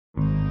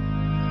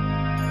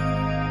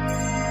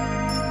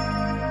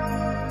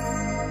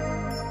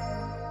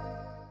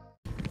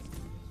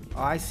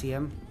Oh, I see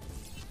him.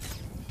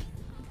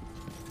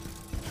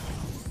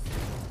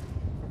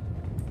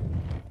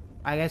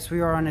 I guess we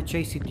are on a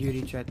chasing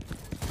duty, chat.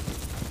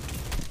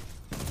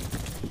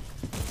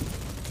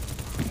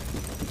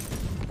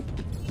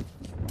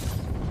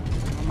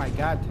 Oh my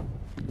god.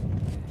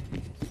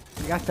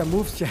 We got the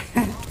moves, chat.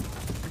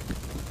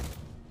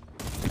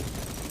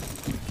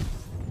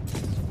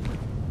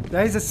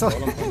 There is a so.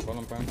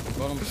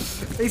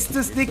 It's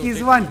too sticky,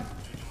 he's one.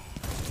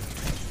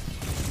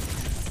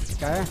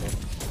 Okay.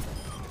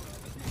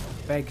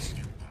 Begs.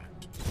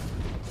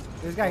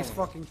 This guy is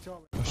fucking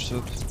trouble.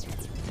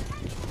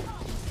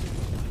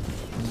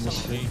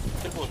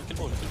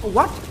 Oh,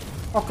 what?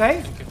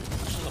 Okay.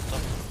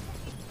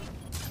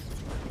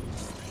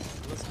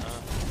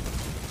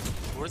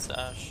 Where's the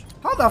Ash?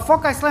 How the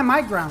fuck I slam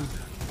high ground?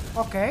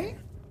 Okay.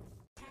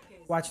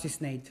 Watch this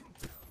nade.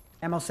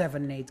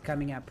 ML7 nade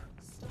coming up.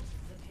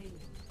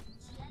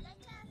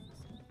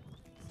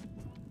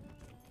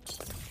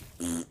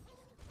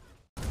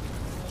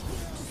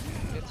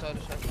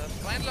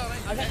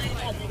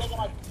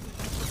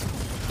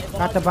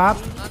 Got the bob.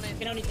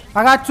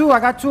 I got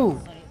two.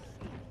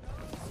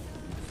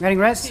 Getting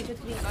rest.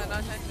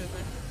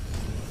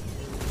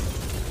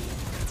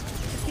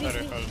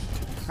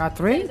 Got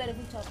 3.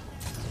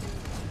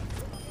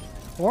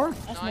 4.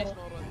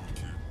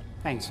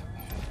 Thanks.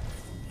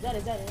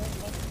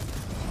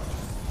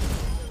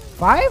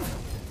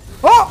 5.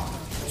 Oh!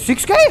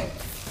 6k?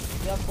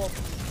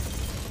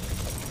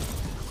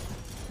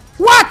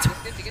 What?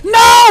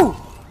 No!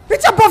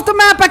 It's above the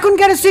map. I couldn't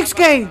get a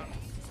 6k.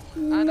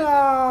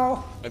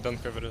 No. I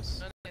don't cover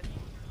this.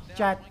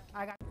 Chat.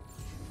 I got.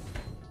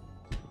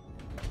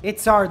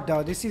 It's hard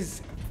though. This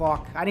is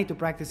fuck. I need to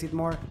practice it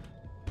more.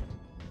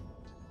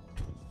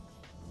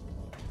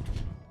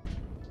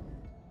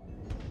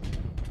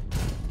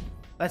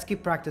 Let's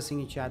keep practicing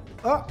it, chat.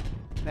 Oh,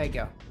 there you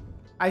go.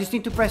 I just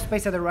need to press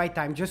space at the right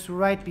time, just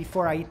right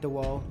before I hit the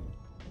wall.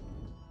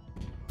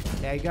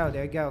 There you go.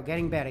 There you go.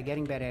 Getting better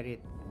at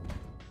it.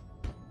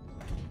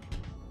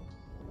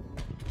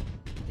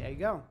 There you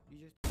go. You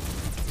just.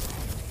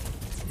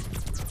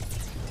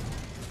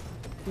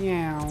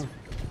 Yeah.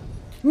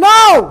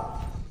 No!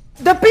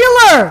 The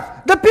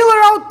pillar! The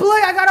pillar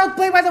outplay! I got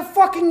outplayed by the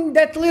fucking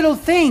that little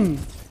thing.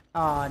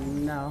 Oh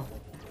no.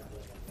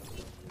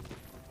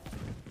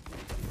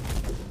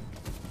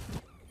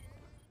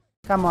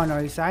 Come on,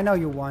 Orisa. I know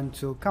you want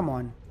to. Come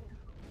on.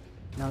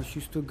 No,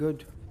 she's too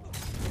good.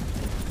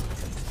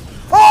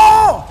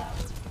 Oh!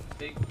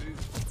 Big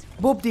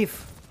Boop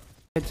diff.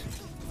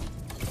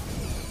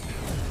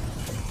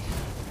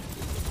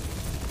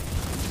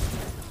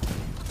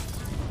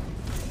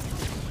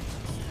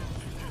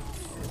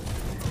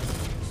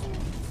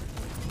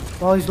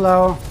 Ball is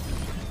low.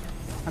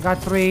 I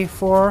got 3,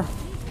 4.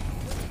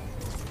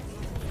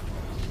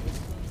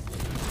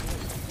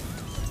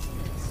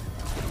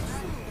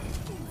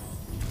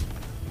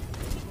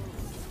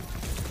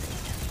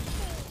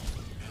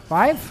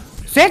 Five?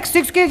 6?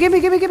 Give me.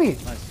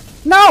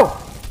 Nice. No!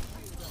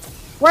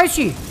 Where is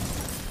she?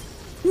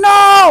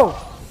 No!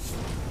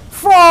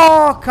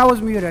 Fuck! I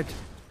was muted.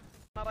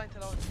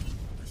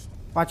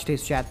 Watch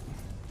this, chat.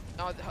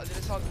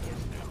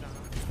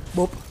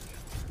 Boop.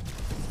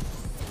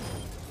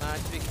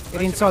 You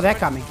didn't saw that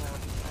coming.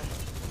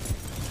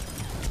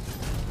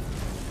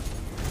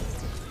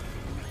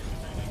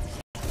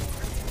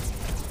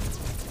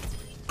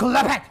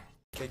 Clap it!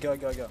 Okay,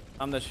 go.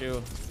 I'm the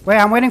shield. Wait,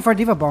 I'm waiting for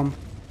Diva Bomb.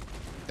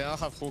 They don't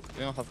have hook.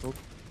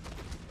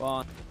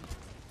 One.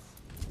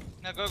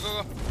 No, go.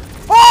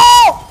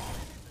 Oh!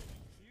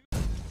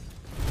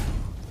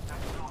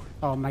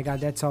 Oh my god,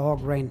 that's a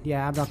hog rain.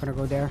 Yeah, I'm not gonna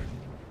go there.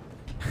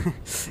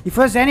 If it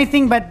was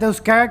anything but those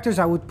characters,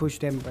 I would push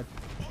them, but...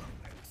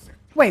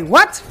 Wait,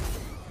 what?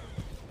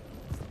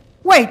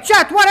 Wait,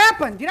 chat, what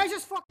happened? Did I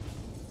just fuck...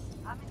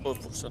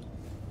 Both push them.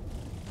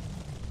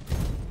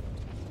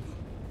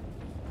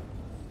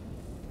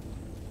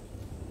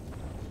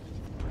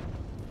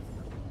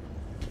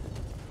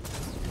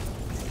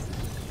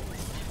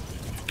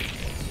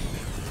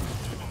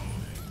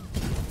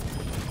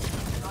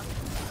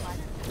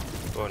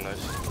 Oh,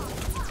 nice.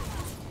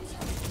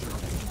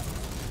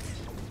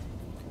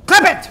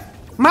 Clip it!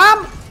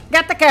 Mom,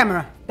 get the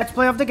camera. Let's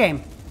play off the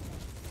game.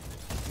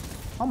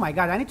 Oh my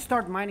god, I need to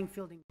start mining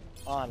fielding.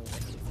 On.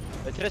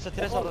 Teresa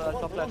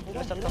top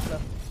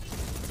left.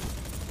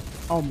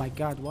 Oh my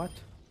god, what?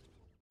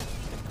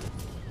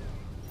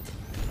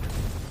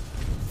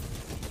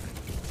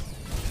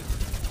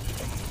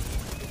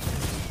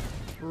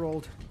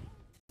 Rolled.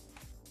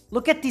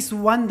 Look at this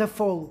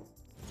wonderful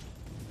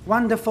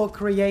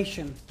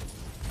creation.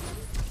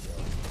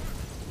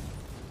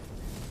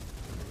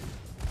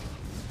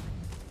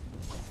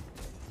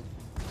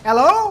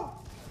 Hello?